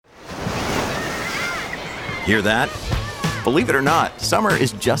Hear that? Believe it or not, summer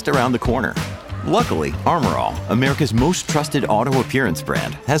is just around the corner. Luckily, Armor All, America's most trusted auto appearance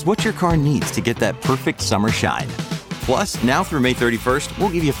brand, has what your car needs to get that perfect summer shine. Plus, now through May 31st, we'll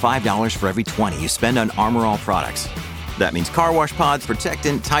give you $5 for every $20 you spend on Armor All products. That means car wash pods,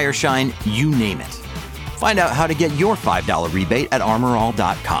 protectant, tire shine, you name it. Find out how to get your $5 rebate at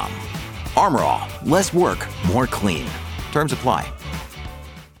armorall.com. Armor All, less work, more clean. Terms apply.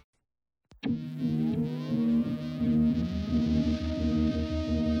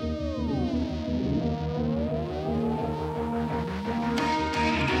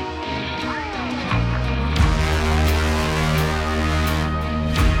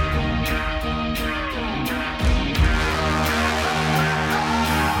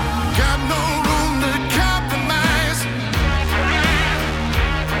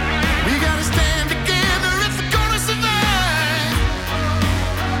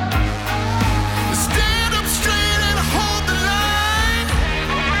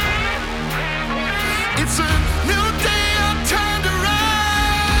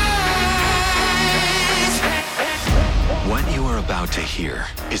 Here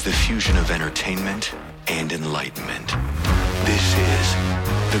is the fusion of entertainment and enlightenment. This is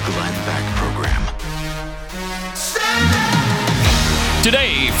the Glenn Beck Program.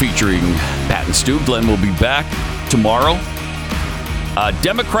 Today, featuring Pat and Stu, Glenn will be back tomorrow.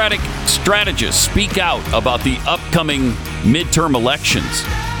 Democratic strategists speak out about the upcoming midterm elections.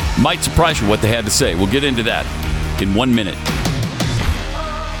 Might surprise you what they had to say. We'll get into that in 1 minute.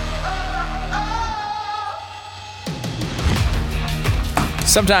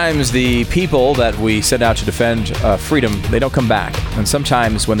 Sometimes the people that we set out to defend freedom, they don't come back. And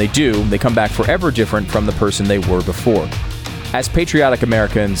sometimes when they do, they come back forever different from the person they were before. As patriotic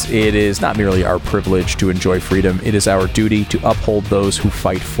Americans, it is not merely our privilege to enjoy freedom, it is our duty to uphold those who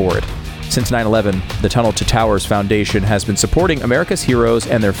fight for it. Since 9/11, the Tunnel to Towers Foundation has been supporting America's heroes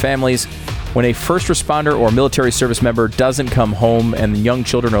and their families. When a first responder or military service member doesn't come home and young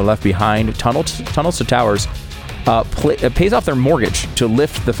children are left behind, Tunnels to Towers pays off their mortgage to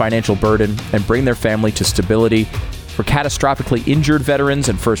lift the financial burden and bring their family to stability. For catastrophically injured veterans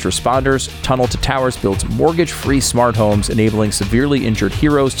and first responders, Tunnel to Towers builds mortgage-free smart homes, enabling severely injured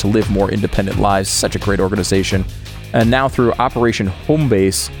heroes to live more independent lives. Such a great organization. And now through Operation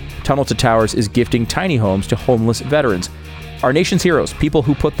Homebase, Tunnel to Towers is gifting tiny homes to homeless veterans. Our nation's heroes, people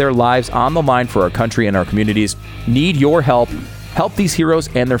who put their lives on the line for our country and our communities, need your help. Help these heroes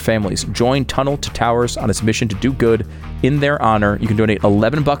and their families. Join Tunnel to Towers on its mission to do good in their honor. You can donate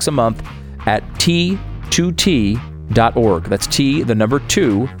 $11 a month at T2T.org. That's T, the number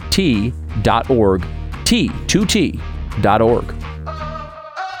 2, T.org. T2T.org.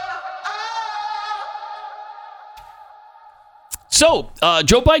 So,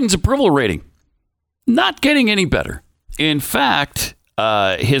 Joe Biden's approval rating, not getting any better. In fact,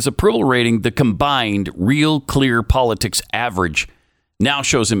 his approval rating, the combined Real Clear Politics average, now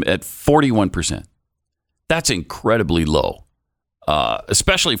shows him at 41%. That's incredibly low,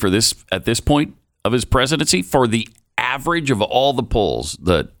 especially for this at this point of his presidency. For the average of all the polls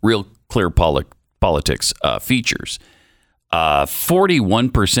that Real Clear Politics features,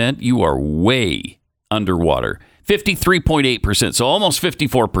 41%, you are way underwater. 53.8%, so almost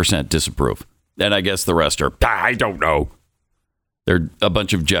 54% disapprove. And I guess the rest are, I don't know. They're a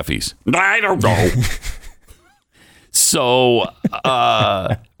bunch of Jeffies. I don't know. So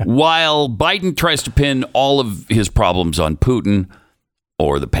while Biden tries to pin all of his problems on Putin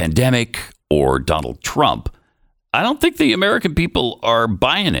or the pandemic or Donald Trump, I don't think the American people are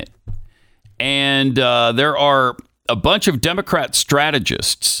buying it. And there are a bunch of Democrat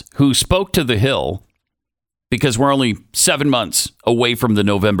strategists who spoke to the Hill, because we're only 7 months away from the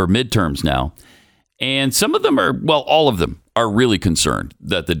November midterms now. And some of them are, well, all of them are really concerned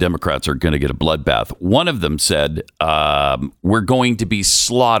that the Democrats are going to get a bloodbath. One of them said, we're going to be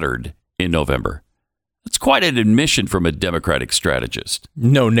slaughtered in November. That's quite an admission from a Democratic strategist.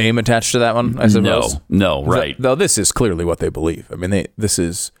 No name attached to that one, I suppose? No, right. Though this is clearly what they believe. I mean, this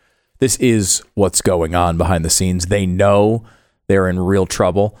is what's going on behind the scenes. They know they're in real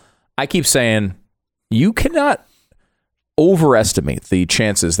trouble. I keep saying, you cannot overestimate the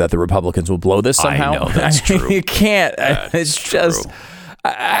chances that the Republicans will blow this somehow. I know, that's true. You can't. It's just,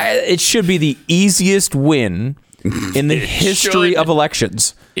 it should be the easiest win in the history of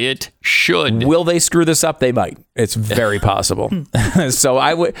elections. It should. Will they screw this up? They might. It's very possible. So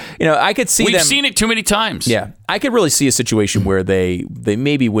I would, I could see We've them. seen it too many times. Yeah. I could really see a situation where they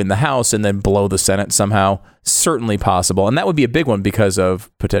maybe win the House and then blow the Senate somehow. Certainly possible. And that would be a big one because of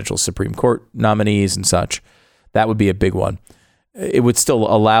potential Supreme Court nominees and such. That would be a big one. it would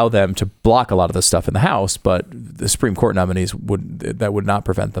still allow them to block a lot of the stuff in the House, but the Supreme Court nominees would not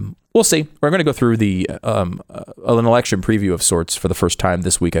prevent them. We'll see. We're going to go through an election preview of sorts for the first time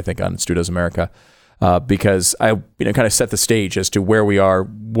this week, I think, on Stu Does America, because I kind of set the stage as to where we are,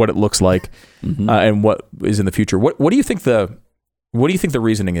 what it looks like, and what is in the future. What do you think the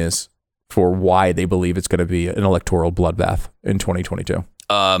reasoning is for why they believe it's going to be an electoral bloodbath in 2022?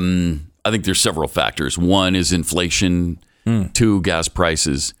 I think there's several factors. One is inflation. 2, gas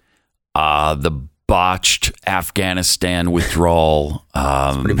prices. The botched Afghanistan withdrawal.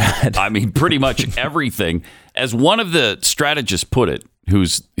 Pretty bad. I mean, pretty much everything. As one of the strategists put it,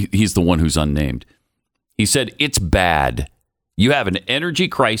 he's the one who's unnamed. He said, it's bad. You have an energy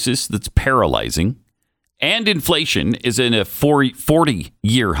crisis that's paralyzing, and inflation is in a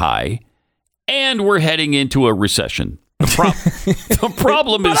 40-year high, and we're heading into a recession. The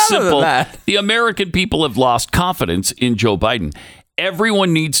problem is simple. The American people have lost confidence in Joe Biden.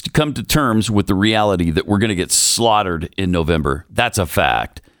 Everyone needs to come to terms with the reality that we're going to get slaughtered in November. That's a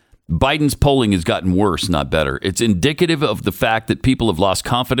fact. Biden's polling has gotten worse, not better. It's indicative of the fact that people have lost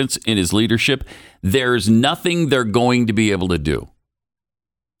confidence in his leadership. There's nothing they're going to be able to do.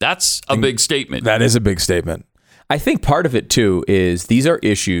 That's a big statement. That is a big statement. I think part of it, too, is these are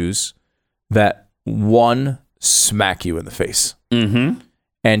issues that, one, smack you in the face.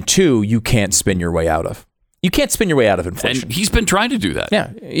 And 2, you can't spin your way out of. You can't spin your way out of inflation. And he's been trying to do that.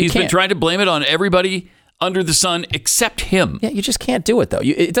 Yeah. He's been trying to blame it on everybody under the sun except him. Yeah, you just can't do it, though.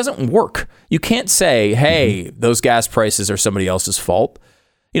 It doesn't work. You can't say, hey, those gas prices are somebody else's fault.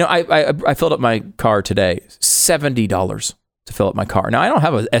 I filled up my car today, $70 to fill up my car. Now, I don't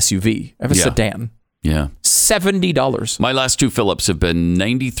have an SUV. I have a sedan. Yeah. $70. My last 2 fill-ups have been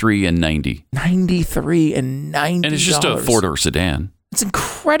 $93 and $90. $93 and $90. And it's just a 4-door sedan. It's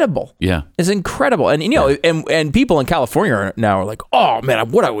incredible. Yeah. It's incredible. And, and people in California now are like, oh,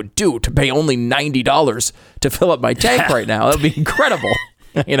 man, what I would do to pay only $90 to fill up my tank right now. That would be incredible.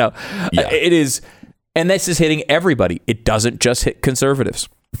 It is. And this is hitting everybody. It doesn't just hit conservatives.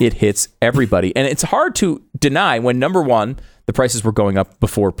 It hits everybody. And it's hard to deny when, number one, the prices were going up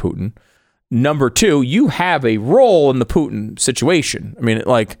before Putin. Number 2, you have a role in the Putin situation. I mean,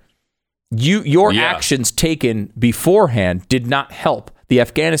 your actions taken beforehand did not help. The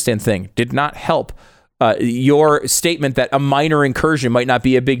Afghanistan thing did not help. Your statement that a minor incursion might not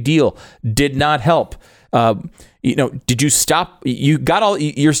be a big deal did not help. Did you stop? You got all.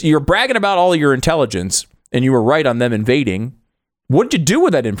 You're bragging about all of your intelligence, and you were right on them invading. What did you do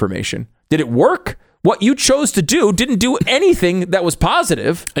with that information? Did it work? What you chose to do didn't do anything that was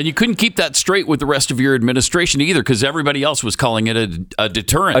positive. And you couldn't keep that straight with the rest of your administration either, because everybody else was calling it a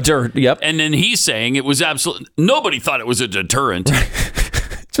deterrent. Yep. And then he's saying it was absolutely... Nobody thought it was a deterrent.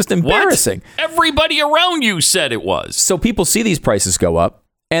 Just embarrassing. What? Everybody around you said it was. So people see these prices go up,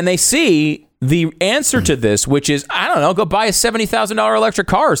 and they see the answer to this, which is, I don't know, go buy a $70,000 electric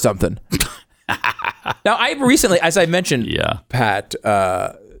car or something. Now, I recently, as I mentioned, Pat,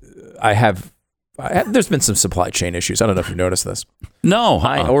 there's been some supply chain issues. I don't know if you noticed this. No.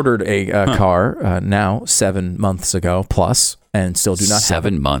 I ordered a car now 7 months ago plus and still do not have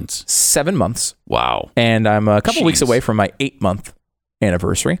 7 months. 7 months. Wow. And I'm a couple weeks away from my 8-month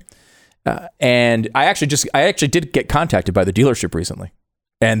anniversary. And I actually did get contacted by the dealership recently.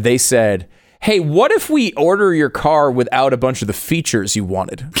 And they said, hey, what if we order your car without a bunch of the features you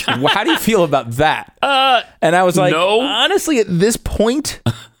wanted? How do you feel about that? And I was like, no. Honestly, at this point...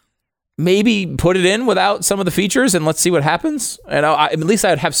 maybe put it in without some of the features and let's see what happens. And at least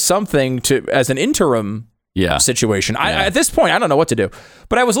I'd have something as an interim situation. At this point, I don't know what to do.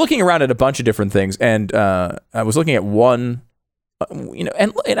 But I was looking around at a bunch of different things, and I was looking at one,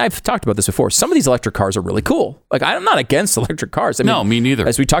 and I've talked about this before. Some of these electric cars are really cool. Like, I'm not against electric cars. I mean, no, me neither.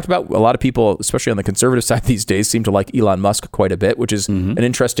 As we talked about, a lot of people, especially on the conservative side these days, seem to like Elon Musk quite a bit, which is an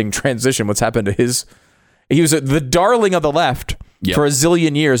interesting transition. What's happened to he was the darling of the left for a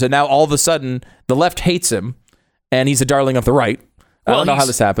zillion years, and now all of a sudden the left hates him, and he's a darling of the right. I don't know how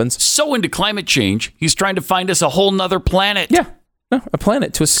this happens. So into climate change, he's trying to find us a whole nother planet. Yeah, a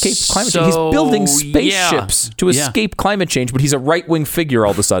planet to escape climate change. He's building spaceships to escape climate change, but he's a right-wing figure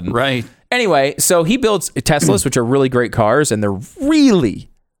all of a sudden. Right. Anyway, so he builds Teslas, which are really great cars, and they're really,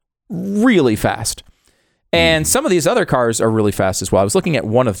 really fast. And some of these other cars are really fast as well. I was looking at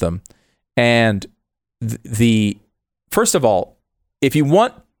one of them, and first of all, if you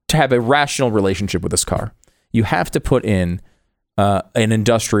want to have a rational relationship with this car, you have to put in an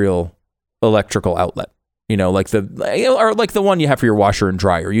industrial electrical outlet. Like the one you have for your washer and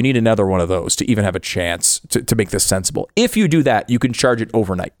dryer. You need another one of those to even have a chance to make this sensible. If you do that, you can charge it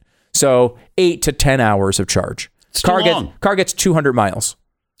overnight. So 8 to 10 hours of charge. It's too long. Car gets 200 miles.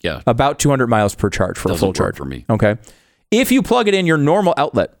 Yeah. About 200 miles per charge for a full charge. For me. Okay. If you plug it in your normal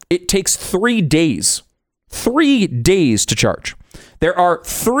outlet, it takes 3 days. 3 days to charge. There are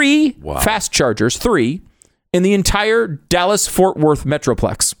 3 fast chargers, 3, in the entire Dallas-Fort Worth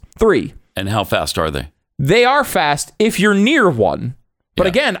Metroplex. 3. And how fast are they? They are fast if you're near one. But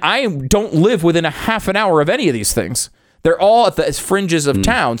again, I don't live within a half an hour of any of these things. They're all at the fringes of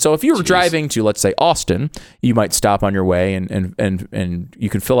town. So if you were driving to, let's say, Austin, you might stop on your way and you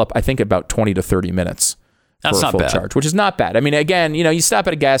can fill up, I think, about 20 to 30 minutes for a full charge, which is not bad. I mean, again, you stop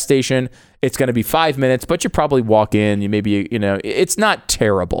at a gas station, it's going to be 5 minutes, but you probably walk in, it's not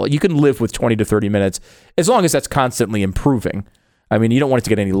terrible. You can live with 20 to 30 minutes as long as that's constantly improving. I mean, you don't want it to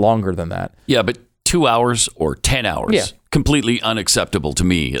get any longer than that. Yeah, but 2 hours or 10 hours, completely unacceptable to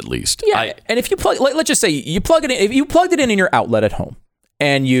me, at least. Yeah, and if you plug, let's just say you plug it in, if you plugged it in your outlet at home,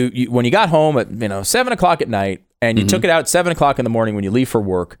 and you when you got home at 7:00 at night, and you took it out at 7:00 in the morning when you leave for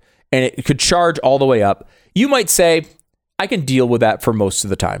work, and it could charge all the way up, you might say, I can deal with that for most of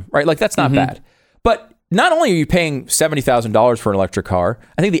the time, right? Like that's not bad. But not only are you paying $70,000 for an electric car,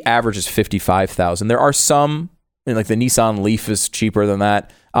 I think the average is $55,000. There are some, like the Nissan Leaf is cheaper than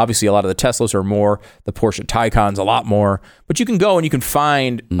that. Obviously, a lot of the Teslas are more. The Porsche Taycan's a lot more. But you can go and you can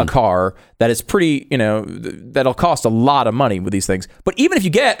find a car that is pretty, that'll cost a lot of money with these things. But even if you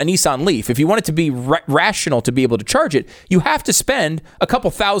get a Nissan Leaf, if you want it to be rational to be able to charge it, you have to spend a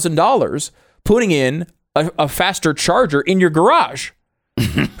couple $1,000s putting in a faster charger in your garage.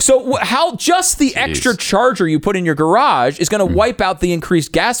 So how just the extra charger you put in your garage is going to wipe out the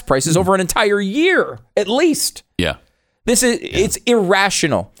increased gas prices over an entire year, at least. Yeah. It's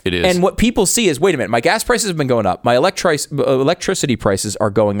irrational. It is. And what people see is, wait a minute, my gas prices have been going up. My electricity prices are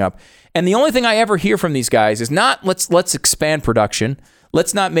going up. And the only thing I ever hear from these guys is not, let's expand production.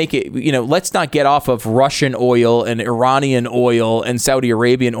 Let's not make it, let's not get off of Russian oil and Iranian oil and Saudi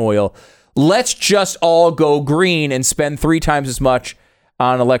Arabian oil. Let's just all go green and spend 3 times as much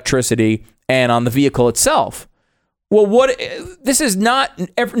on electricity and on the vehicle itself. Well, this is not,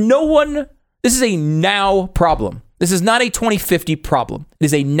 this is a now problem. This is not a 2050 problem. It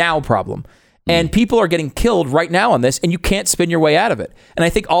is a now problem. And people are getting killed right now on this, and you can't spin your way out of it. And I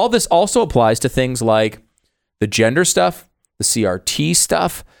think all this also applies to things like the gender stuff, the CRT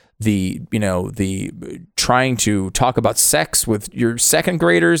stuff, the trying to talk about sex with your second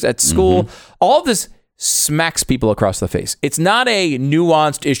graders at school. All of this smacks people across the face. It's not a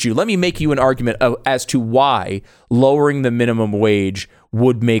nuanced issue. Let me make you an argument as to why lowering the minimum wage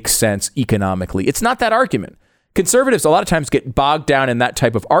would make sense economically. It's not that argument. Conservatives a lot of times get bogged down in that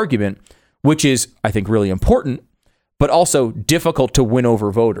type of argument, which is, I think, really important, but also difficult to win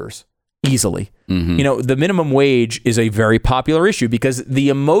over voters easily. The minimum wage is a very popular issue because the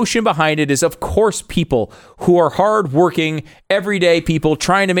emotion behind it is, of course, people who are hardworking, everyday people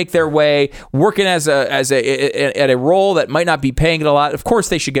trying to make their way, working at a role that might not be paying it a lot. Of course,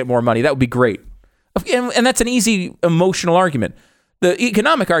 they should get more money. That would be great. And that's an easy emotional argument. The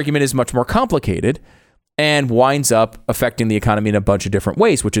economic argument is much more complicated and winds up affecting the economy in a bunch of different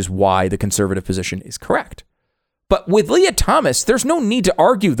ways, which is why the conservative position is correct. But with Leah Thomas, there's no need to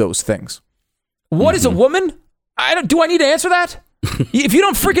argue those things. What is a woman? Do I need to answer that? If you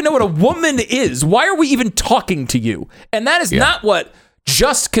don't freaking know what a woman is, why are we even talking to you? And that is not what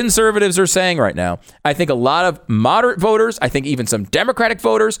just conservatives are saying right now. I think a lot of moderate voters, I think even some Democratic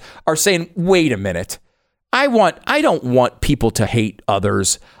voters are saying, wait a minute. I don't want people to hate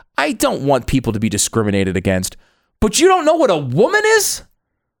others. I don't want people to be discriminated against. But you don't know what a woman is?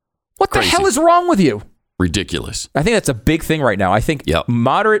 What the hell is wrong with you? Ridiculous. I think that's a big thing right now. I think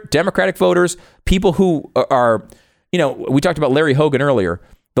moderate Democratic voters, people who are, we talked about Larry Hogan earlier,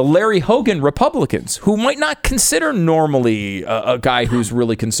 the Larry Hogan Republicans who might not consider normally a guy who's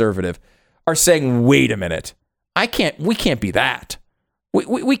really conservative are saying, wait a minute, we can't be that.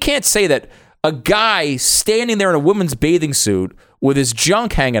 We can't say that a guy standing there in a woman's bathing suit with his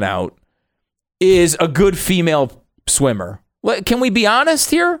junk hanging out is a good female swimmer. Can we be honest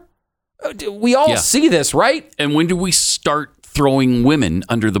here? We all see this, right? And when do we start throwing women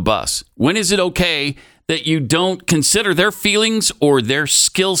under the bus? When is it okay that you don't consider their feelings or their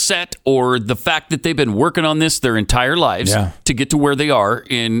skill set or the fact that they've been working on this their entire lives to get to where they are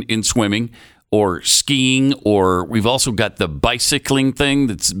in swimming or skiing, or we've also got the bicycling thing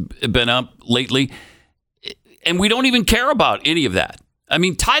that's been up lately. And we don't even care about any of that. I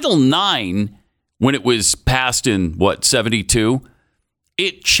mean, Title IX, when it was passed in, 72?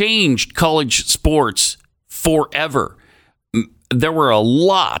 It changed college sports forever. There were a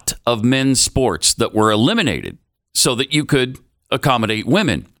lot of men's sports that were eliminated so that you could accommodate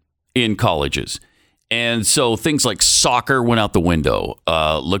women in colleges. And so things like soccer went out the window,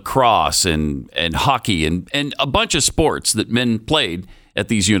 lacrosse and hockey and a bunch of sports that men played at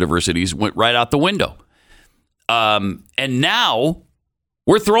these universities went right out the window. And now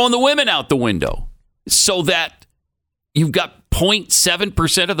we're throwing the women out the window so that you've got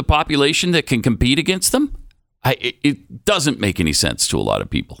 0.7% of the population that can compete against them. It doesn't make any sense to a lot of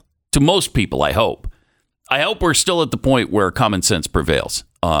people. To most people, I hope. I hope we're still at the point where common sense prevails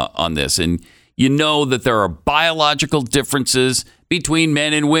on this. And you know that there are biological differences between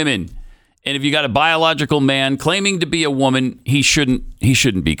men and women. And if you got a biological man claiming to be a woman, he shouldn't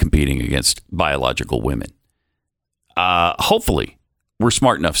be competing against biological women. Hopefully, we're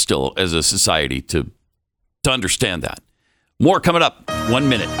smart enough still as a society to understand that. More coming up. 1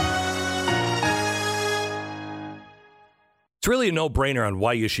 minute. It's really a no-brainer on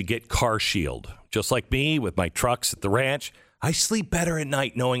why you should get Car Shield. Just like me with my trucks at the ranch, I sleep better at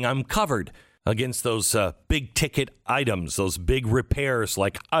night knowing I'm covered against those big-ticket items, those big repairs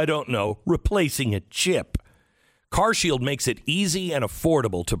like, I don't know, replacing a chip. Car Shield makes it easy and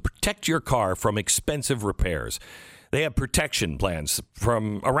affordable to protect your car from expensive repairs. They have protection plans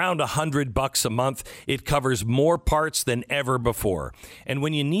from around $100 a month. It covers more parts than ever before. And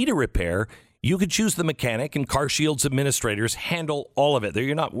when you need a repair, you could choose the mechanic, and Car Shield's administrators handle all of it.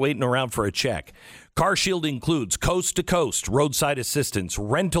 You're not waiting around for a check. Car Shield includes coast-to-coast roadside assistance,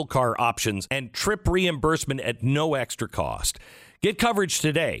 rental car options, and trip reimbursement at no extra cost. Get coverage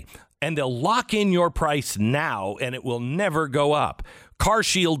today, and they'll lock in your price now, and it will never go up.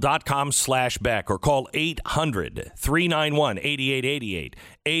 CarShield.com/Beck or call 800-391-8888.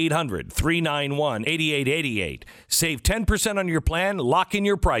 800-391-8888. Save 10% on your plan. Lock in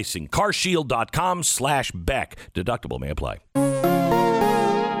your pricing. CarShield.com/Beck. Deductible may apply.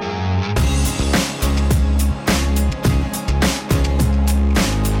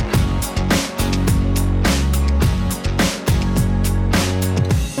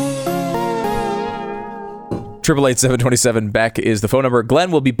 Triple 727 Beck is the phone number.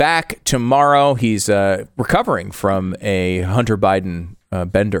 Glenn will be back tomorrow. He's recovering from a Hunter Biden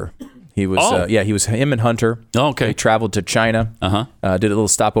bender. He was, he was him and Hunter. Oh, okay. They traveled to China. Did a little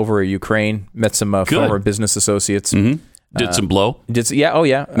stopover at Ukraine. Met some former business associates. Mm-hmm. Did some blow.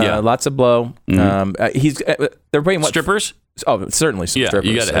 Lots of blow. Mm-hmm. They're paying what? Strippers. Oh, certainly some strippers.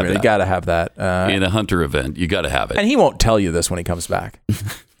 You got to have that. You got to have that in a Hunter event. You got to have it. And he won't tell you this when he comes back.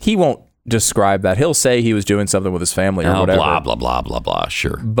 He won't describe that. He'll say he was doing something with his family or whatever. Blah, blah, blah, blah, blah.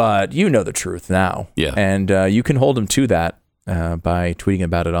 Sure. But you know the truth now. Yeah. And you can hold him to that by tweeting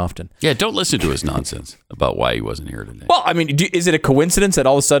about it often. Yeah, don't listen to his nonsense about why he wasn't here today. Well, I mean, is it a coincidence that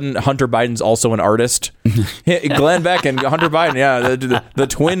all of a sudden Hunter Biden's also an artist? Glenn Beck and Hunter Biden, the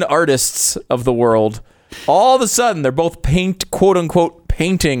twin artists of the world. All of a sudden, they're both quote unquote,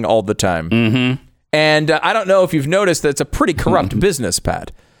 painting all the time. Mm-hmm. And I don't know if you've noticed that it's a pretty corrupt business,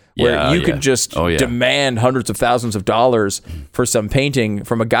 Pat. Where you could just demand hundreds of thousands of dollars for some painting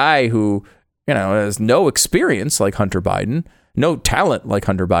from a guy who, has no experience like Hunter Biden, no talent like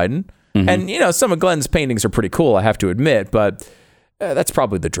Hunter Biden. Mm-hmm. And, some of Glenn's paintings are pretty cool, I have to admit, but that's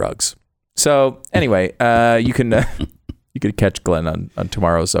probably the drugs. So anyway, you can catch Glenn on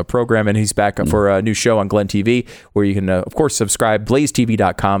tomorrow's program, and he's back for a new show on Glenn TV, where you can, of course, subscribe,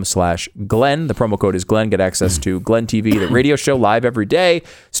 blazetv.com/Glenn. The promo code is Glenn. Get access to Glenn TV, the radio show, live every day.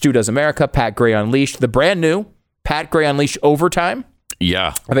 Stu Does America, Pat Gray Unleashed, the brand new Pat Gray Unleashed Overtime.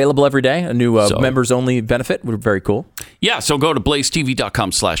 Yeah. Available every day. A new members-only benefit. Very cool. Yeah, so go to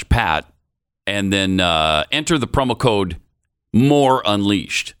blazetv.com/Pat, and then enter the promo code More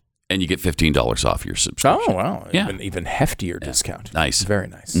Unleashed. And you get $15 off your subscription. Oh, wow. Yeah. Even heftier discount. Nice. Very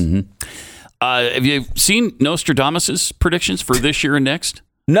nice. Mm-hmm. Have you seen Nostradamus' predictions for this year and next?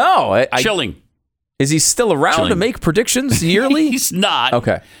 No. Chilling. Is he still around to make predictions yearly? He's not.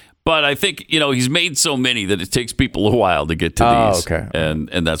 Okay. But I think, he's made so many that it takes people a while to get to these. Okay.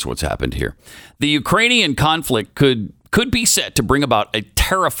 And that's what's happened here. The Ukrainian conflict could be set to bring about a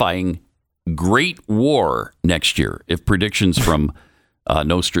terrifying great war next year if predictions from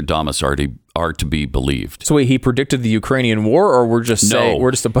Nostradamus are to be believed. So wait, he predicted the Ukrainian war, or we're just saying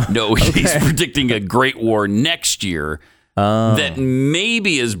No, he's predicting a great war next year that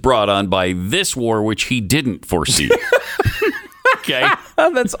maybe is brought on by this war, which he didn't foresee. Okay,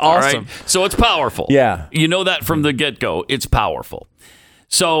 that's awesome. Right? So it's powerful. Yeah, you know that from the get-go. It's powerful.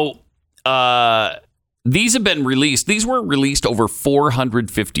 So these have been released. These were released over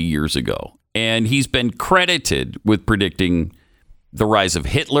 450 years ago, and he's been credited with predicting the rise of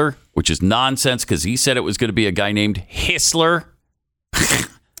Hitler, which is nonsense because he said it was going to be a guy named Hissler.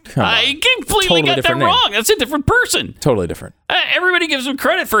 I completely got that wrong. That's a different person. Totally different. Everybody gives him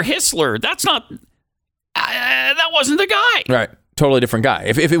credit for Hissler. That's not that wasn't the guy. Right. Totally different guy.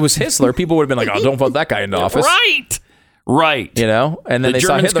 If it was Hitler, people would have been like, oh, don't vote that guy into office. Right. You know? And then The they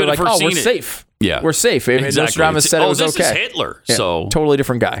saw Germans Hitler could have like, oh, we're foreseen it. safe. Yeah. We're safe. I mean, Nostradamus said it was this okay. is Hitler. Yeah, So totally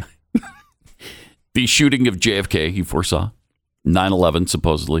different guy. the shooting of JFK, he foresaw. 9/11,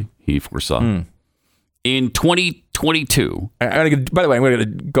 supposedly, he foresaw. In 2022. By the way, I'm going to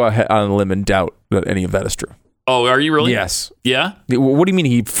go ahead on a limb and doubt that any of that is true. Oh, are you really? Yes. Yeah? What do you mean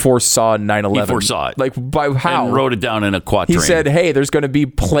he foresaw 9/11? He foresaw it. Like, by how? And wrote it down in a quatrain. He said, hey, there's going to be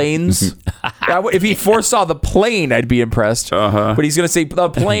planes. If he foresaw the plane, I'd be impressed. But he's going to say the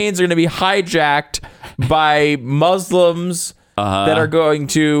planes are going to be hijacked by Muslims that are going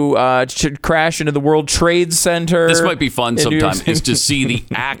to crash into the World Trade Center. This might be fun sometime, is to see the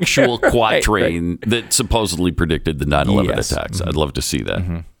actual quatrain that supposedly predicted the 9/11 attacks. I'd love to see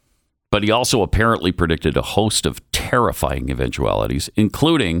that. But he also apparently predicted a host of terrifying eventualities,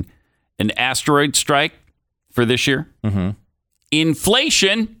 including an asteroid strike for this year,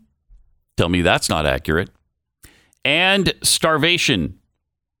 inflation, tell me that's not accurate, and starvation,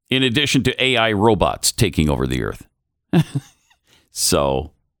 in addition to AI robots taking over the earth.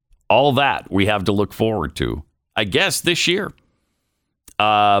 So all that we have to look forward to, I guess, this year.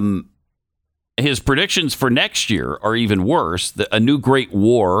 His predictions for next year are even worse. A new great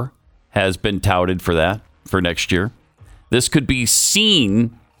war has been touted for that, for next year. This could be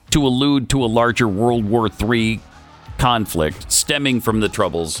seen to allude to a larger World War III conflict stemming from the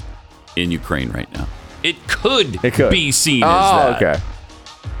troubles in Ukraine right now. It could be seen as that. Okay.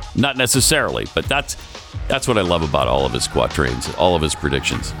 Not necessarily, but that's what I love about all of his quatrains, all of his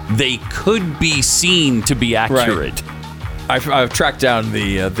predictions. They could be seen to be accurate. Right. I've tracked down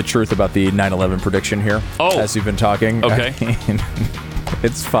the truth about the 9/11 prediction here as you've been talking. Okay.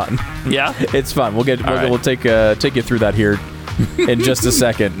 It's fun. Yeah? It's fun. We'll take you through that here in just a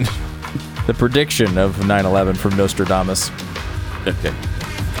second. The prediction of 9/11 from Nostradamus. Okay.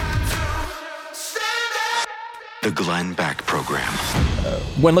 The Glenn Beck Program.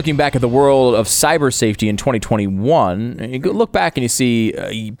 When looking back at the world of cyber safety in 2021, you look back and you see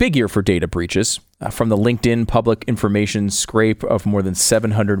a big year for data breaches from the LinkedIn public information scrape of more than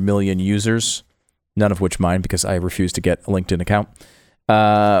 700 million users, none of which mine because I refuse to get a LinkedIn account.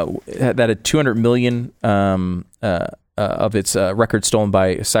 That had 200 million of its records stolen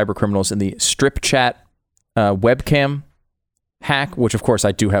by cyber criminals in the strip chat webcam hack, which of course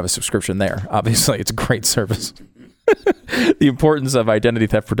I do have a subscription there. Obviously, it's a great service. The importance of identity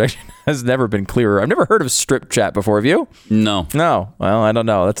theft protection has never been clearer. I've never heard of strip chat before. Have you? No. Well, I don't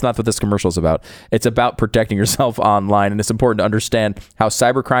know. That's not what this commercial is about. It's about protecting yourself online, and it's important to understand how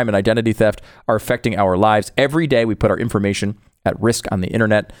cybercrime and identity theft are affecting our lives. Every day, we put our information at risk on the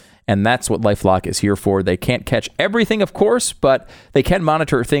internet, and that's what LifeLock is here for. They can't catch everything, of course, but they can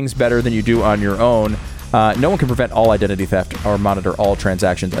monitor things better than you do on your own. No one can prevent all identity theft or monitor all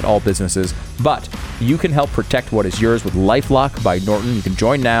transactions at all businesses, but you can help protect what is yours with LifeLock by Norton. You can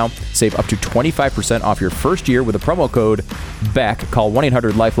join now, save up to 25% off your first year with a promo code BECK. Call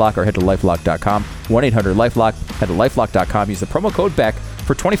 1-800-LifeLock or head to LifeLock.com. 1-800-LifeLock, head to LifeLock.com. Use the promo code BECK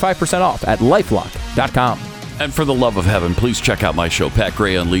for 25% off at LifeLock.com. And for the love of heaven, please check out my show, Pat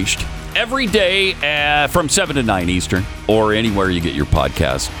Gray Unleashed, every day from 7 to 9 Eastern, or anywhere you get your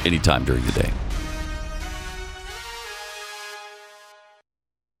podcast anytime during the day.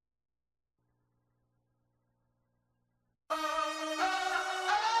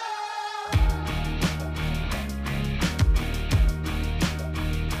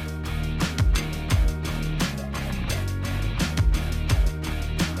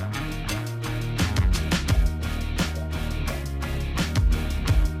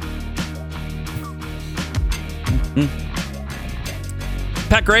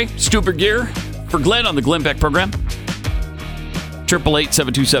 Pat Gray, Stuber Gear for Glenn on the Glenn Beck program.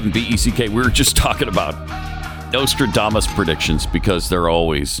 888-727-BECK. We were just talking about Nostradamus predictions because they're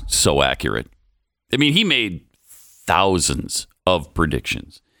always so accurate. I mean, he made thousands of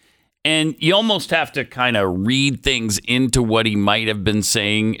predictions. And you almost have to kind of read things into what he might have been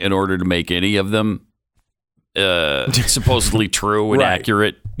saying in order to make any of them supposedly true and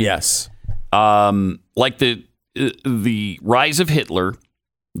accurate. Yes. Like the rise of Hitler,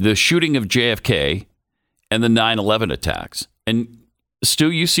 the shooting of JFK, and the 9/11 attacks. And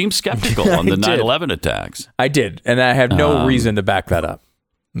Stu, you seem skeptical on the 9/11 attacks. I did, and I have no reason to back that up.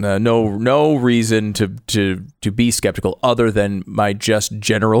 No reason to be skeptical other than my just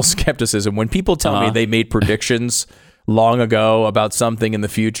general skepticism. When people tell me they made predictions long ago about something in the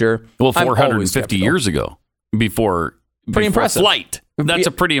future, well, 450 years ago, before impressive flight. That's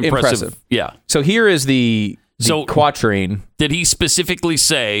a pretty impressive. Yeah. So here is the quatrain. Did he specifically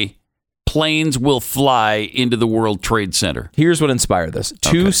say planes will fly into the World Trade Center? Here's what inspired this.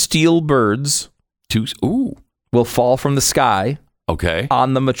 Two steel birds will fall from the sky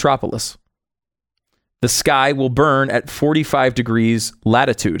on the metropolis. The sky will burn at 45 degrees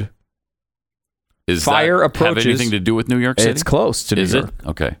latitude. Is fire that approaches. Have anything to do with New York City? It's close to New York. It?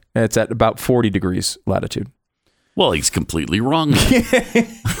 Okay. It's at about 40 degrees latitude. Well, he's completely wrong. He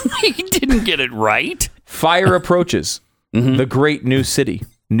didn't get it right. Fire approaches the great new city.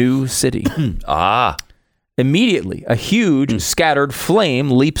 Immediately, a huge scattered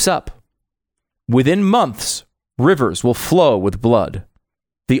flame leaps up. Within months, rivers will flow with blood.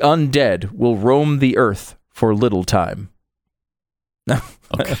 The undead will roam the earth for little time.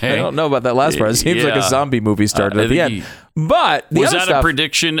 Okay. I don't know about that last part. It seems like a zombie movie started at the end. But the was other that stuff, a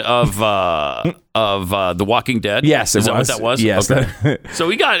prediction of The Walking Dead? Yes, is that what that was? Yes. Okay. So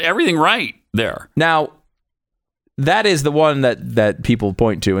we got everything right there. Now, that is the one that people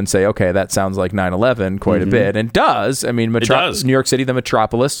point to and say, okay, that sounds like 9/11 quite a bit, and does. I mean, it does. New York City, the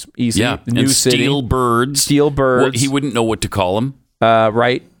metropolis, easy, new and city, steel birds. Well, he wouldn't know what to call them.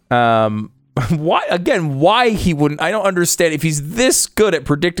 Right. Why he wouldn't? I don't understand. If he's this good at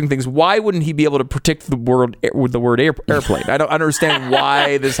predicting things, why wouldn't he be able to predict the word airplane? I don't understand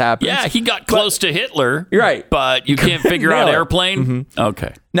why this happens. Yeah, he got close to Hitler. You're right. But you can't figure out airplane? Mm-hmm.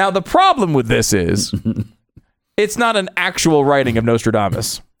 Okay. Now, the problem with this is it's not an actual writing of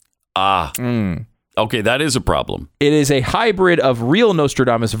Nostradamus. Okay, that is a problem. It is a hybrid of real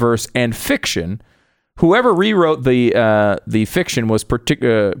Nostradamus verse and fiction. Whoever rewrote the fiction was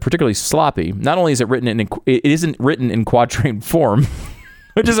particularly sloppy. Not only is it isn't written in quatrain form,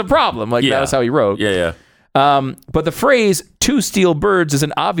 which is a problem. That was how he wrote. Yeah. But the phrase "two steel birds" is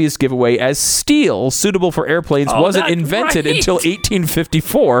an obvious giveaway, as steel suitable for airplanes wasn't invented until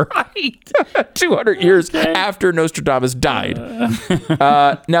 1854, 200 years after Nostradamus died.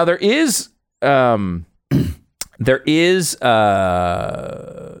 Now there is.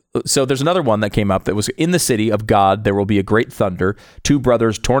 So there's another one that came up that was in the city of God. There will be a great thunder, two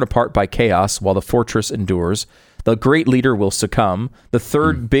brothers torn apart by chaos while the fortress endures. The great leader will succumb. The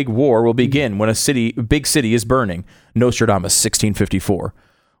third big war will begin when big city is burning. Nostradamus, 1654.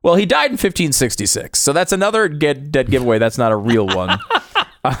 Well, he died in 1566. So that's another dead giveaway. That's not a real one.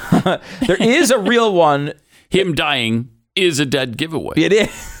 There is a real one. Him dying is a dead giveaway. It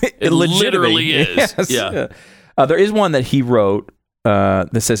is. It literally is. Yes. Yeah. There is one that he wrote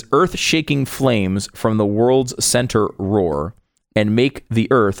that says, earth-shaking flames from the world's center roar and make the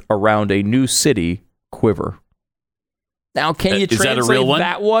earth around a new city quiver. Now, can you translate that a real one?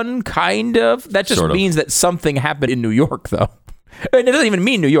 That one? Kind of. That just Sort of. means that something happened in New York, though. And it doesn't even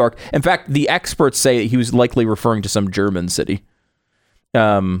mean New York. In fact, the experts say that he was likely referring to some German city.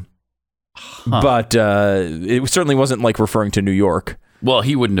 But it certainly wasn't like referring to New York. Well,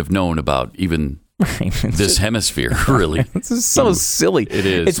 he wouldn't have known about even this hemisphere, really. This is so silly. It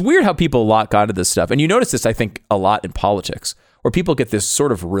is. It's weird how people lock onto this stuff. And you notice this, I think, a lot in politics, where people get this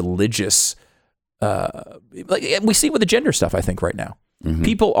sort of religious, like we see with the gender stuff, I think, right now. Mm-hmm.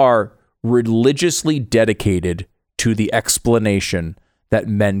 People are religiously dedicated to the explanation that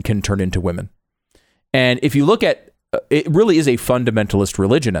men can turn into women. And if you look at, it really is a fundamentalist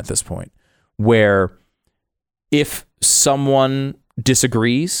religion at this point, where if someone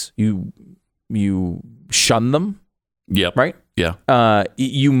disagrees, you shun them. Yep. Right? Yeah.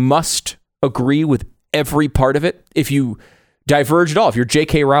 You must agree with every part of it. If you diverge at all, if you're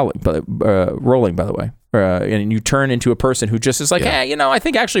J.K. Rowling, by the way, and you turn into a person who just is like, hey, I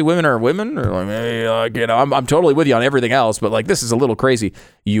think actually women are women, or like, hey, I'm totally with you on everything else, but like this is a little crazy.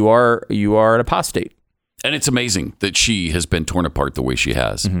 You are an apostate. And it's amazing that she has been torn apart the way she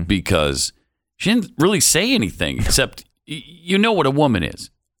has, because she didn't really say anything except, you know what a woman is.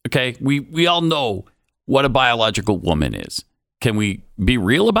 Okay. We all know what a biological woman is. Can we be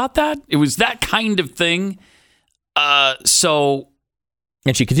real about that? It was that kind of thing. And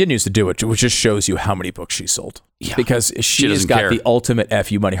she continues to do it, which just shows you how many books she sold. Yeah. Because she has got the ultimate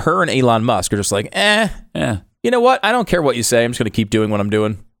FU money. Her and Elon Musk are just like, you know what? I don't care what you say. I'm just going to keep doing what I'm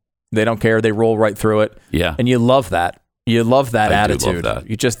doing. They don't care. They roll right through it. Yeah. And you love that. You love that attitude. Love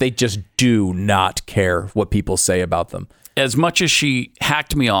that. They just do not care what people say about them. As much as she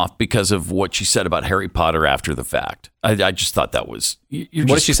hacked me off because of what she said about Harry Potter after the fact, I just thought that was... What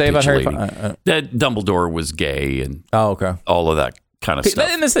did she say about Harry Potter? That Dumbledore was gay and all of that kind of stuff.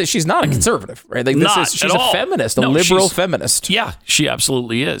 And she's not a conservative, right? She's a feminist, a liberal feminist. Yeah, she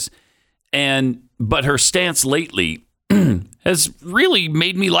absolutely is. But her stance lately has really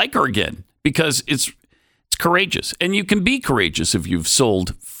made me like her again, because it's courageous. And you can be courageous if you've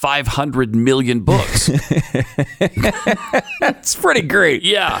sold 500 million books. That's pretty great.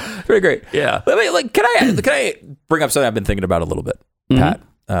 Yeah. Pretty great. Yeah. I mean, can I bring up something I've been thinking about a little bit, Pat,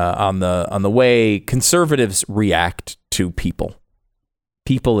 on the way conservatives react to people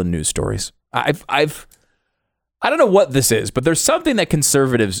in news stories. I don't know what this is, but there's something that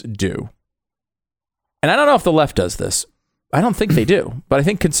conservatives do. And I don't know if the left does this. I don't think they do, but I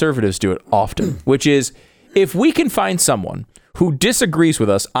think conservatives do it often, which is if we can find someone who disagrees with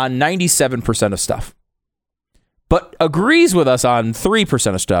us on 97% of stuff, but agrees with us on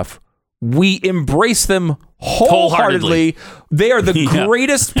 3% of stuff, we embrace them wholeheartedly. They are the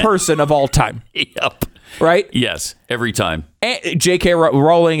greatest person of all time. Yep. Right? Yes, every time. And J.K.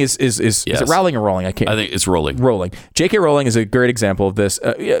 Rowling is it Rowling or Rowling? I think it's Rowling. Rowling. J.K. Rowling is a great example of this.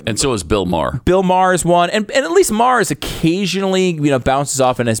 And so is Bill Maher. Bill Maher is one, and at least Maher is occasionally bounces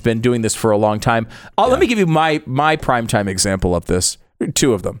off and has been doing this for a long time. Let me give you my primetime example of this.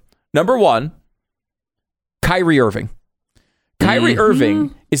 Two of them. Number one, Kyrie Irving. Kyrie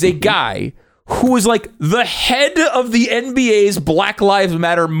Irving is a guy who was like the head of the NBA's Black Lives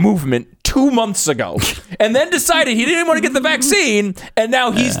Matter movement 2 months ago, and then decided he didn't want to get the vaccine, and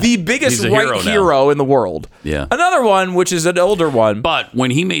now he's the biggest hero in the world. Yeah. Another one, which is an older one. But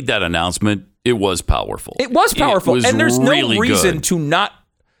when he made that announcement, it was powerful. It was powerful, and there's really no reason to not.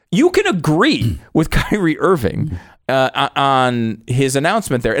 You can agree with Kyrie Irving on his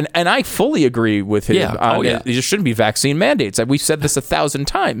announcement there. And I fully agree with him. There shouldn't be vaccine mandates. We've said this 1,000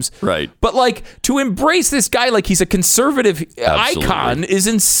 times. Right. But to embrace this guy like he's a conservative icon is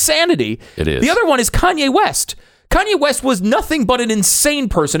insanity. It is. The other one is Kanye West. Kanye West was nothing but an insane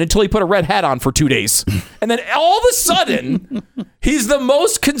person until he put a red hat on for 2 days. And then all of a sudden, he's the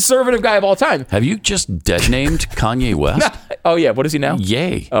most conservative guy of all time. Have you just dead-named Kanye West? Oh, yeah. What is he now?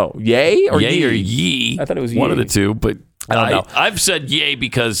 Yay. Oh, yay or yay yee? Or yee. I thought it was one yee. of the two, but I don't know. I've said yay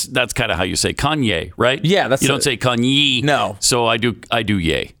because that's kind of how you say Kanye, right? Yeah. You don't say Kanye. No. So I do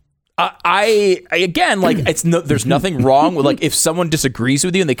yay. I again, there's nothing wrong with if someone disagrees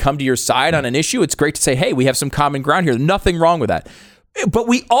with you and they come to your side on an issue, it's great to say, hey, we have some common ground here. Nothing wrong with that. But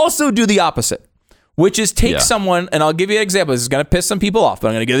we also do the opposite, which is take someone, and I'll give you an example. This is going to piss some people off, but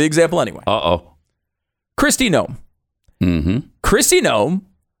I'm going to give you the example anyway. Kristi Noem. Mm-hmm. Kristi Noem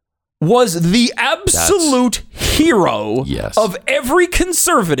was the absolute hero of every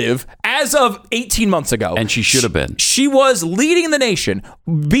conservative as of 18 months ago. And she should have been. She was leading the nation,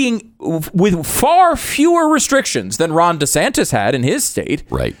 being with far fewer restrictions than Ron DeSantis had in his state.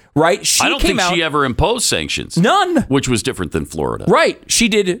 Right. Right? I don't think she ever imposed sanctions. None. Which was different than Florida. Right. She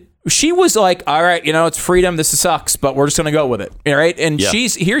did. She was like, all right, it's freedom. This sucks, but we're just going to go with it. All right. And she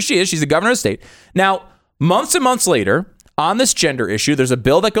is. She's the governor of the state. Now, months and months later, on this gender issue, there's a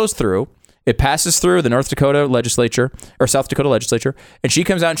bill that goes through. It passes through the South Dakota legislature, and she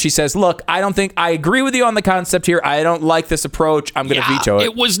comes out and she says, look, I don't think I agree with you on the concept here. I don't like this approach. I'm going to veto it.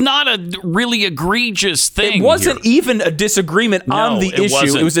 It was not a really egregious thing. It wasn't even a disagreement on the issue.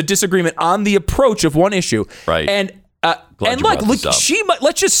 Wasn't. It was a disagreement on the approach of one issue. Right. And look,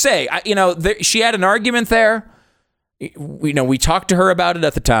 let's just say, she had an argument there. We talked to her about it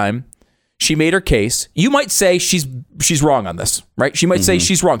at the time. She made her case. You might say she's wrong on this, right? She might say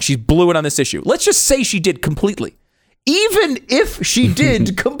she's wrong. She blew it on this issue. Let's just say she did completely. Even if she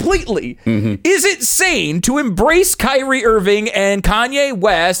did completely, is it sane to embrace Kyrie Irving and Kanye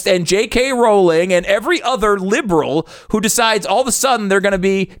West and J.K. Rowling and every other liberal who decides all of a sudden they're going to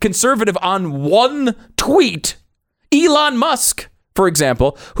be conservative on one tweet? Elon Musk, for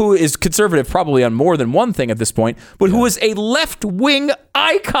example, who is conservative probably on more than one thing at this point, but who was a left-wing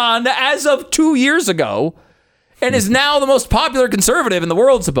icon as of 2 years ago and is now the most popular conservative in the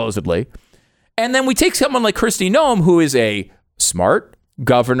world, supposedly. And then we take someone like Kristi Noem, who is a smart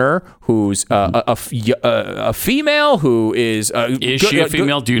governor, who's a female, who is... Is she a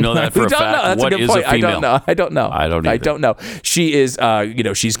female? Do you know that for a fact? What is a female? I don't know. I don't know. She is,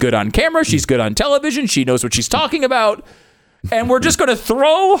 she's good on camera. She's good on television. She knows what she's talking about. And we're just going to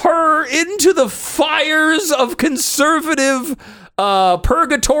throw her into the fires of conservative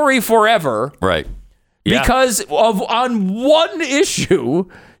purgatory forever. Right. Yeah. Because on one issue,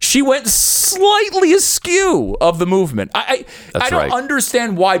 she went slightly askew of the movement. I don't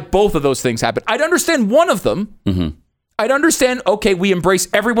understand why both of those things happen. I'd understand one of them. Mm-hmm. I'd understand, okay, we embrace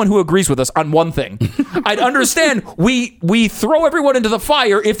everyone who agrees with us on one thing. I'd understand we throw everyone into the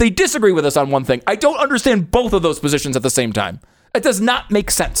fire if they disagree with us on one thing. I don't understand both of those positions at the same time. It does not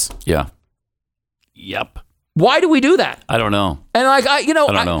make sense. Yeah. Yep. Why do we do that? I don't know. And I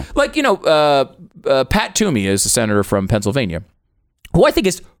don't know. Pat Toomey is a senator from Pennsylvania, who I think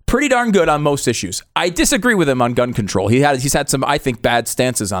is pretty darn good on most issues. I disagree with him on gun control. He's had some, I think, bad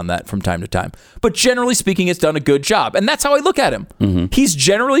stances on that from time to time. But generally speaking, he's done a good job. And that's how I look at him. Mm-hmm. He's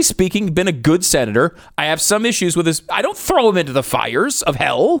generally speaking been a good senator. I have some issues with his... I don't throw him into the fires of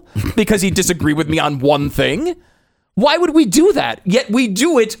hell because he disagreed with me on one thing. Why would we do that? Yet we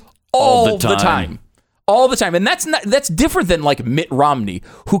do it all the time. All the time. And that's different than like Mitt Romney,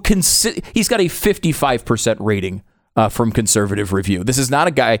 who he's got a 55% rating from Conservative Review. This is not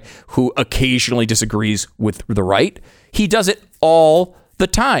a guy who occasionally disagrees with the right. He does it all the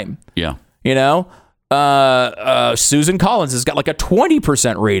time. Yeah. You know, Susan Collins has got like a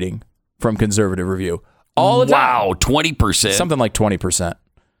 20% rating from Conservative Review. All the time. Wow, 20%. Something like 20%.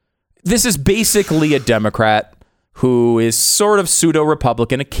 This is basically a Democrat who is sort of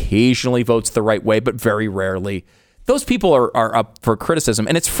pseudo-Republican, occasionally votes the right way, but very rarely. Those people are up for criticism.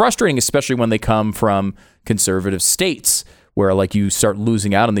 And it's frustrating, especially when they come from conservative states where like you start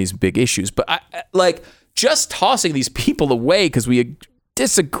losing out on these big issues. But I like just tossing these people away because we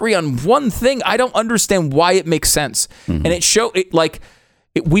disagree on one thing. I don't understand why it makes sense. Mm-hmm. And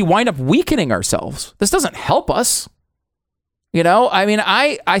we wind up weakening ourselves. This doesn't help us. You know, I mean,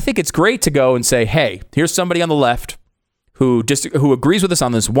 I think it's great to go and say, hey, here's somebody on the left who agrees with us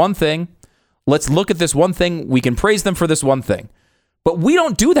on this one thing. Let's look at this one thing. We can praise them for this one thing. But we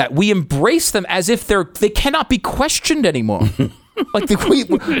don't do that. We embrace them as if they cannot be questioned anymore.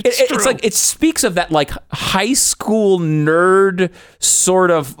 It's like it speaks of that like high school nerd sort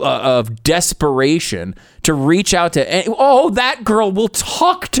of desperation to reach out to. That girl will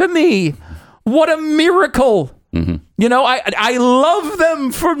talk to me. What a miracle. Mm-hmm. You know, I love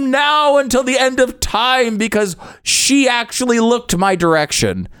them from now until the end of time because she actually looked my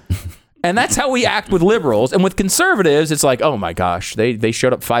direction. And that's how we act with liberals. And with conservatives, it's like, oh my gosh, they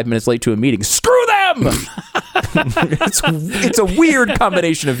showed up 5 minutes late to a meeting. Screw them! It's a weird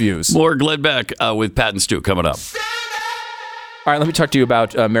combination of views. More Glenn Beck with Pat and Stu coming up. All right, let me talk to you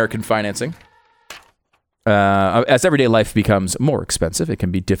about American financing. As everyday life becomes more expensive, it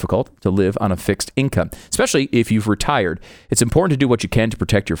can be difficult to live on a fixed income, especially if you've retired. It's important to do what you can to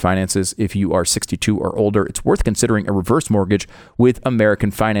protect your finances. If you are 62 or older, it's worth considering a reverse mortgage with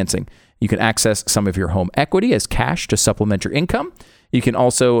American Financing. You can access some of your home equity as cash to supplement your income. You can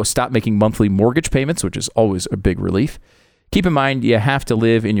also stop making monthly mortgage payments, which is always a big relief. Keep in mind, you have to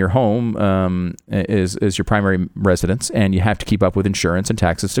live in your home as your primary residence, and you have to keep up with insurance and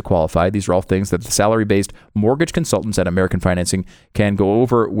taxes to qualify. These are all things that the salary-based mortgage consultants at American Financing can go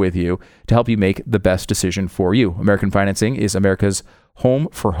over with you to help you make the best decision for you. American Financing is America's home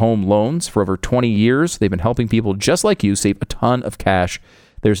for home loans. For over 20 years, they've been helping people just like you save a ton of cash.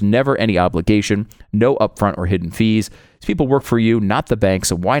 There's never any obligation, no upfront or hidden fees. These people work for you, not the bank,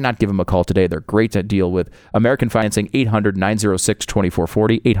 so why not give them a call today? They're great to deal with. American Financing,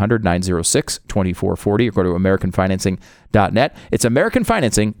 800-906-2440, 800-906-2440, or go to AmericanFinancing.net. It's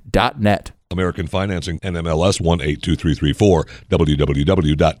AmericanFinancing.net. American Financing, NMLS 182334,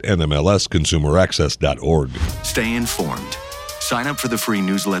 www.nmlsconsumeraccess.org. Stay informed. Sign up for the free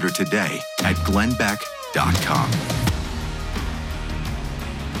newsletter today at glennbeck.com.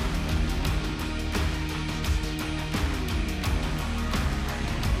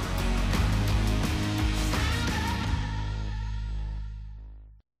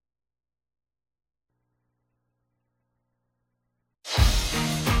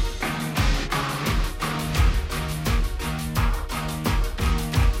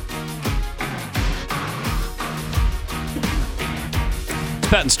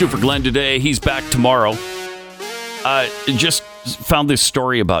 Pat and Stu for Glenn today. He's back tomorrow. Just found this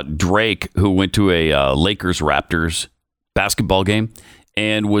story about Drake, who went to a Lakers-Raptors basketball game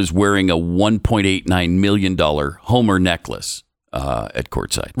and was wearing a $1.89 million Homer necklace at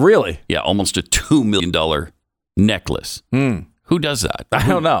courtside. Really? Yeah, almost a $2 million necklace. Who does that? I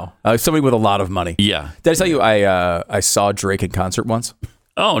don't know. Somebody with a lot of money. Yeah. Did I tell you I saw Drake in concert once?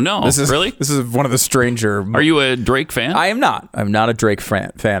 Oh, no. Really? This is one of the stranger... Are you a Drake fan? I am not. I'm not a Drake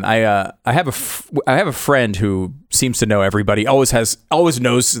fan. I have a friend who seems to know everybody, always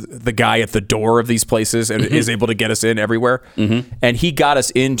knows the guy at the door of these places and is able to get us in everywhere. Mm-hmm. And he got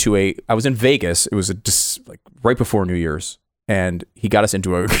us into I was in Vegas. It was like right before New Year's. And he got us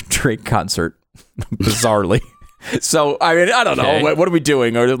into a Drake concert, bizarrely. So, I mean, I don't know. What are we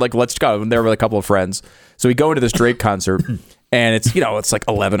doing? Or like, let's go. And there were a couple of friends. So we go into this Drake concert. And it's like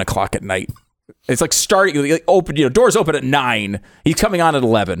 11 o'clock at night. It's like starting, open, doors open at 9. He's coming on at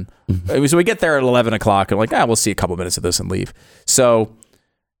 11. So we get there at 11 o'clock and like, we'll see a couple minutes of this and leave. So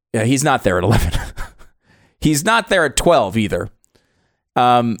yeah, he's not there at 11. He's not there at 12 either.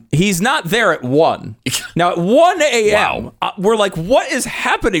 He's not there at 1. Now, at 1 a.m., we're like, what is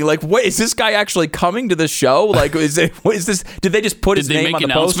happening? Like, what is this guy actually coming to the show? Like, is this? Did they just put his name on the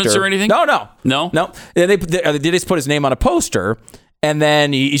poster? Did they make announcements or anything? No. They just put his name on a poster, and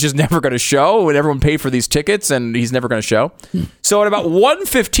then he's just never going to show, and everyone paid for these tickets, and he's never going to show. So at about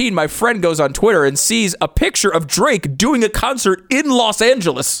 1:15, my friend goes on Twitter and sees a picture of Drake doing a concert in Los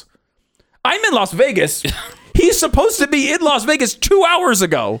Angeles. I'm in Las Vegas. He's supposed to be in Las Vegas 2 hours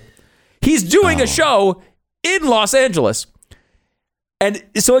ago. He's doing a show in Los Angeles. And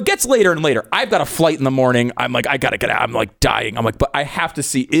so it gets later and later. I've got a flight in the morning. I'm like, I got to get out. I'm like dying. I'm like, but I have to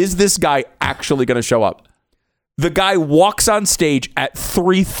see, is this guy actually going to show up? The guy walks on stage at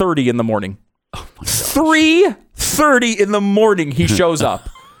 3:30 in the morning. Oh my gosh. 3:30 in the morning, he shows up.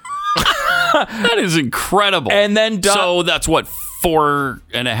 That is incredible. And then so that's what,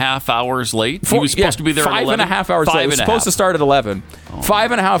 4.5 hours late? He was supposed to be there at 11? 5.5 hours late. It was supposed to start at 11.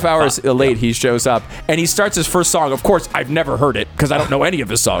 5.5 hours late, he shows up, and he starts his first song. Of course, I've never heard it because I don't know any of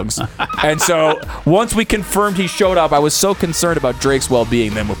his songs. And so once we confirmed he showed up, I was so concerned about Drake's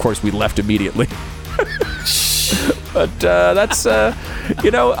well-being, then, of course, we left immediately. But that's,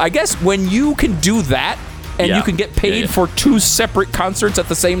 I guess when you can do that, and you can get paid for 2 separate concerts at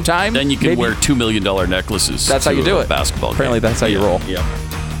the same time. Then you can wear $2 million necklaces. That's how you do it. Basketball. Apparently, that's how you roll. Yeah.